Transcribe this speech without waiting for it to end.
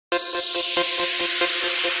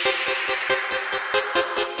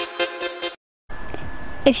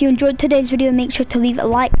If you enjoyed today's video, make sure to leave a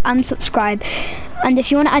like and subscribe. And if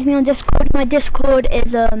you want to add me on Discord, my Discord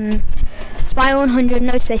is spy100,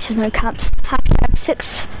 no spaces, no caps,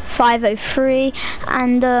 #6503.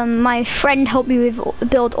 And my friend helped me with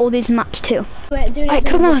build all these maps too. Wait, Alright,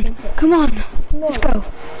 come on. Let's go.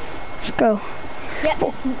 Let's go. Yeah,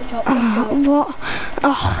 this isn't the job. Let's go. What?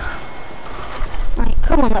 Oh. Right,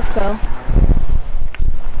 come on, let's go.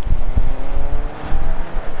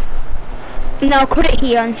 Now put it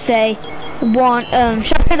here and say should I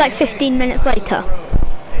say like 15 minutes later?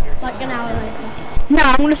 Like an hour later. No,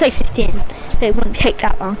 I'm gonna say 15. So it won't take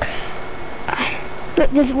that long.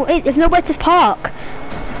 Look, there's nowhere to park.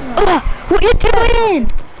 What are you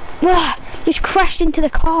doing? You just crashed into the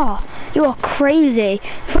car. You are crazy.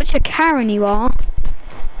 Such a Karen you are.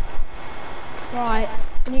 Right,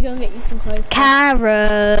 let me go and get you some clothes.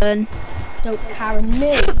 Karen. Don't Karen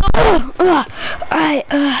me. Alright,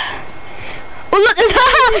 oh look, there's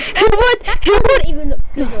who would even look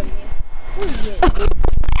good on you?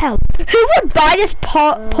 Hell, who would buy this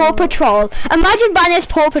Paw Patrol? Imagine buying this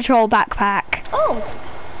Paw Patrol backpack. Oh,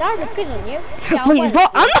 that would look good on you. Yeah, Wait,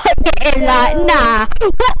 what? I'm not getting that. Nah.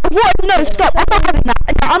 What? No, stop. I'm not having that.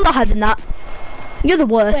 No, I'm not having that. You're the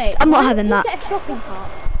worst. Wait, I'm not having that. Get a shopping cart.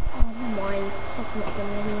 Oh, never mind. That's not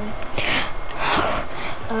going anyway.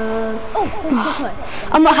 Chocolate.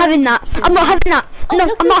 I'm not having that. I'm not having that.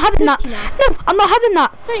 No, I'm not having that. No, I'm not having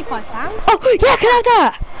that. It's only £5. Oh, yeah, can I have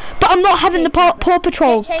that? But I'm not having the Paw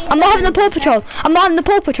Patrol. I'm not having the Paw Patrol. I'm not having the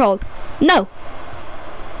Paw Patrol. No.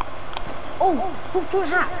 Oh, Paw Patrol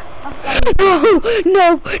hat.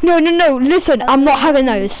 No. Listen, I'm not having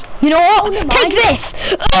those. You know what? Take this.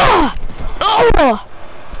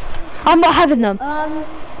 I'm not having them.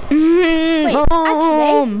 Wait,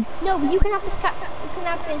 actually, no, you can have this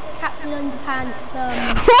Captain Underpants.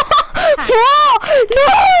 What?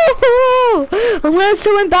 No! I'm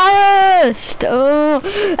so embarrassed.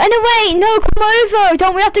 Anyway, no, come over.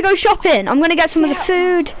 Don't we have to go shopping? I'm gonna get some of the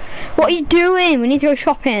food. What are you doing? We need to go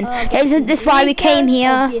shopping. Isn't this why we came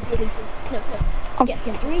here?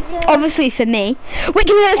 Obviously for me. Wait,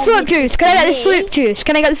 can I get the slurp juice? Can I get the slurp juice?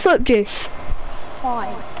 Can I get the slurp juice?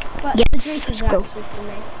 Fine. But yes, let's go.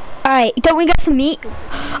 Alright, don't we get some meat?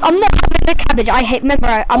 I'm not having the cabbage. I hate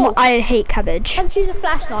hate cabbage. Can choose a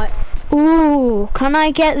flashlight? Ooh, can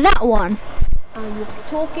I get that one?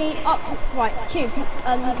 Walkie-talkie. Oh, right, choose. You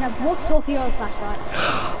can have walkie-talkie or a flashlight.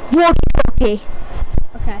 Walkie-talkie.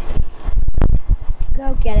 Okay.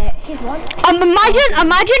 Go get it. Here's one.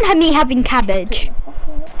 Imagine me having cabbage.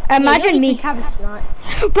 Imagine me. Cabbage tonight.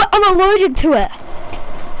 But I'm allergic to it.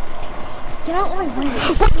 Get out my way.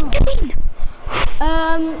 What do you mean?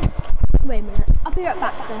 Wait a minute. I'll be right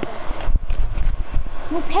back, sir.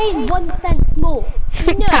 You're paying 1 cent more.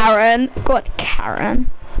 No. Karen. God,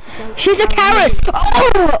 Karen. She's a Karen.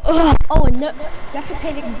 Oh, no. You have to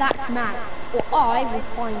pay the exact amount, or I will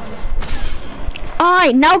find you.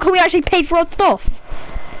 Alright, now can we actually pay for our stuff?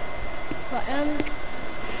 Right,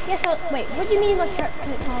 yes, wait, what do you mean like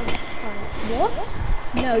what?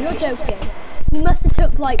 No, you're joking. You must have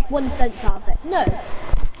took like 1 cent out of it.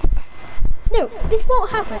 No, this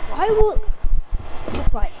won't happen. I will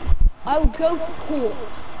go to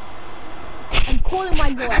court. I'm calling my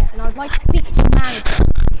lawyer and I'd like to speak to the manager.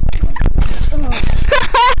 I'm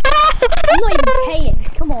not even paying,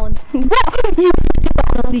 come on. What? You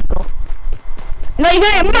are illegal. No,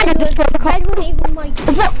 you're gonna destroy the car.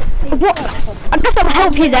 What? I guess I'll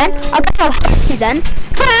help you then.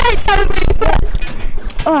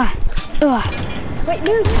 Wait,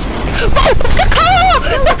 move! Oh,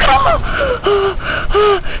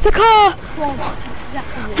 the car!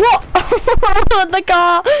 What? The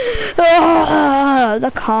car!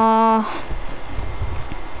 The car.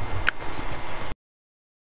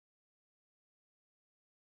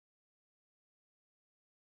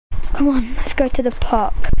 Come on, let's go to the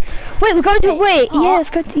park. Wait, we're going to yeah, let's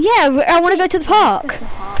go. I want to go to the park.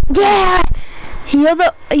 Yeah,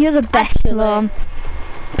 you're the best, Mom.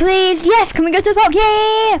 Please, yes, can we go to the park?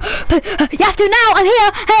 Yeah. You have to now. I'm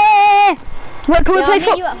here. Hey. What can we play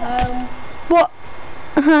for? You at home. What?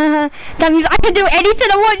 That means I can do anything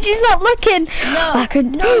I want. She's not looking. No. I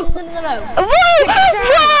can. No. Whoa!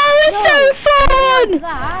 It's so fun!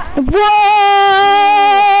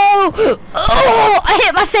 Whoa! Oh! I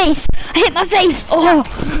hit my face. Oh!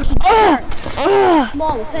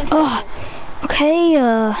 Mom, okay.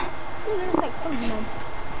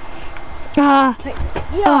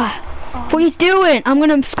 What are you doing? I'm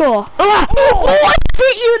gonna score. Oh, I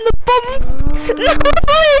hit you in the bum. No,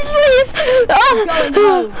 please. I'm going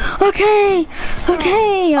home. Okay.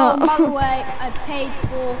 Oh, by the way, I paid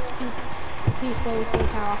for people to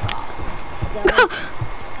take our car. So.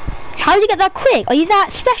 How did you get that quick? Are you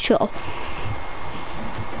that special?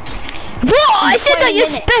 What? I said that you're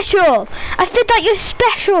special. I said that you're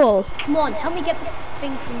special. Come on, help me get the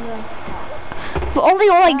thing from the car. But only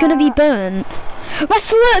like gonna be burnt. My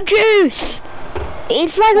slurp juice.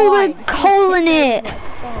 It's like we were coal in it.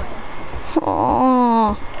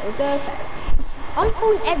 Oh. We'll go. I'm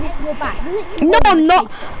holding every single bag. No, I'm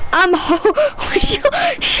not. I'm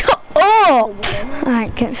shut up.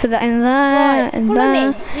 Alright, get for that in there and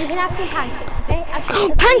there. Me. You can have some pancakes, okay?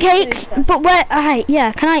 Actually, pancakes? But where? Alright,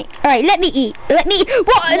 yeah. Can I? Alright, let me eat. Let me.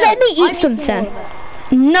 What? No, let me eat something.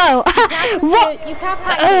 No. What? You can't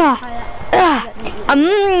pancakes.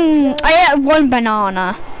 I ate one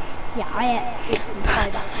banana. Yeah, I ate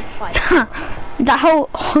five. That how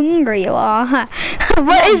hungry you are.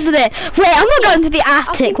 What is this? Wait, I'm not going to the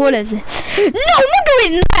attic. What is it? No, I'm not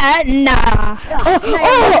going there. Nah.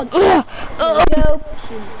 Go,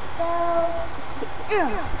 pushing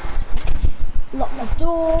lock the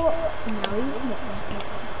door. Now he's not.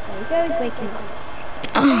 There he goes, waking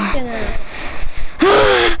up.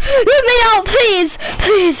 Let me out, please!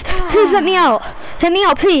 Please let me out. Let me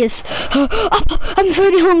out, please. I'm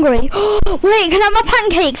really hungry. Wait, can I have my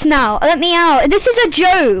pancakes now? Let me out. This is a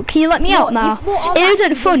joke. Can you let me out now? It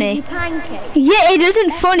isn't funny. Yeah, it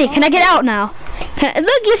isn't funny. Can I get out now?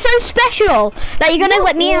 Look, you're so special. That you're gonna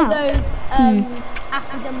let me out. Those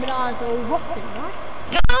African bananas are all rotten, right?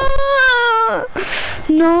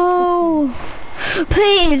 No.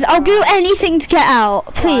 Please, I'll do anything to get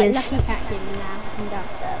out. Please. Right, lucky you can't get me now. I'm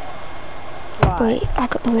downstairs. Right. Wait, I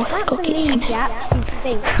got the water cookie. I can't believe you actually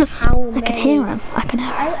think how many... I can hear him. I can hear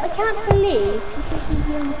him. I can't believe you think he's a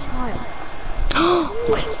young child.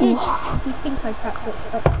 Wait, what? You think I trapped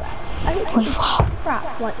up there? I think Wait, what?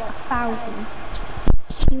 trapped like 1,000.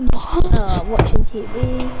 What? Watching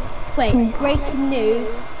TV. Wait, breaking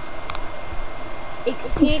news.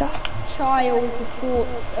 Escape child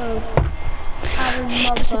reports of Karen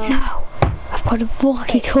mother. No, I've got a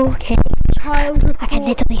walkie-talkie. Child reports I can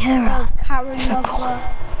literally hear her. of Karen mother.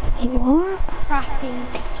 Wait, what? Trapping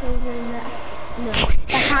children that... No, I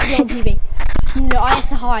can't be on TV. No, I have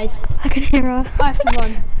to hide. I can hear her. I have to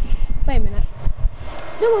run. Wait a minute.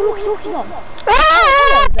 No, my walkie-talkie's on.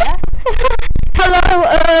 Ah! Hello there.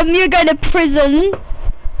 Hello, you're going to prison.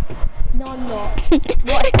 No, I'm not.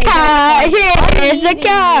 What if they Here's a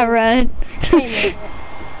Karen. Wait a minute.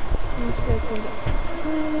 Let's go and get some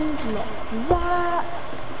food. Not that.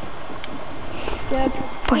 Good.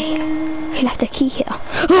 Wait, he left a key here.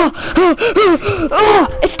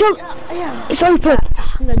 It's still... It's open.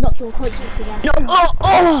 I'm going to knock your conscience again. No.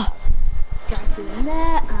 Drag you in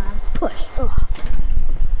there and push.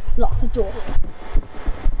 Lock the door.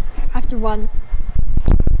 I have to run.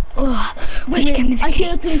 Wait, give me the key.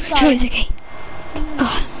 I feel Show me the key.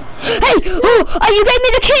 Hey! You gave me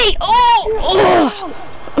the key! No!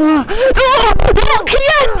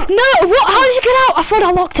 What? How did you get out? I thought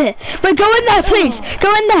I locked it. Wait, go in there, please.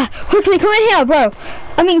 Go in there. Quickly, come in here, bro.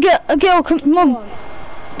 I mean, girl, come on.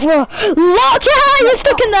 Lock your hand! You're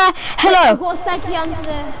stuck in there. Hello. I've got a spare key under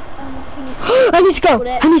the thingy. I need to go.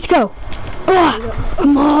 I need to go.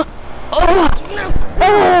 Come on.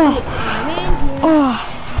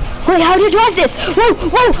 Wait, how do you drive this?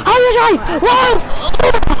 Whoa, how do you drive? I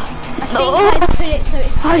put it so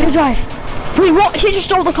it's... How do you drive? Wait, what? She just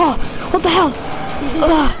stole the car. What the hell?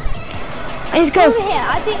 I need to go. Over here,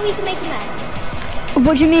 I think we can make a mess.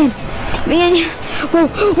 What do you mean? Me and you... Whoa.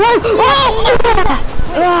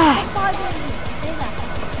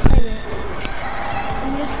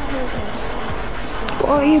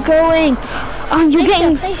 Where are you going? You're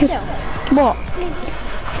getting... Stay still. What?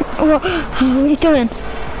 What are you doing?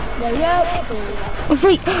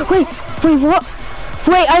 Wait, what?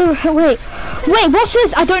 Wait, what's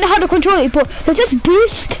this? I don't know how to control it, but does this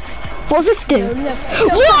boost? What does this do?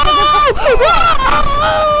 Whoa!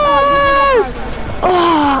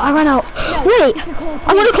 I ran out. Wait,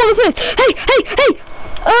 I want to call the police. Hey!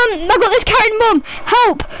 I got this Karen mum.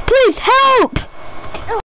 Help! Please, help!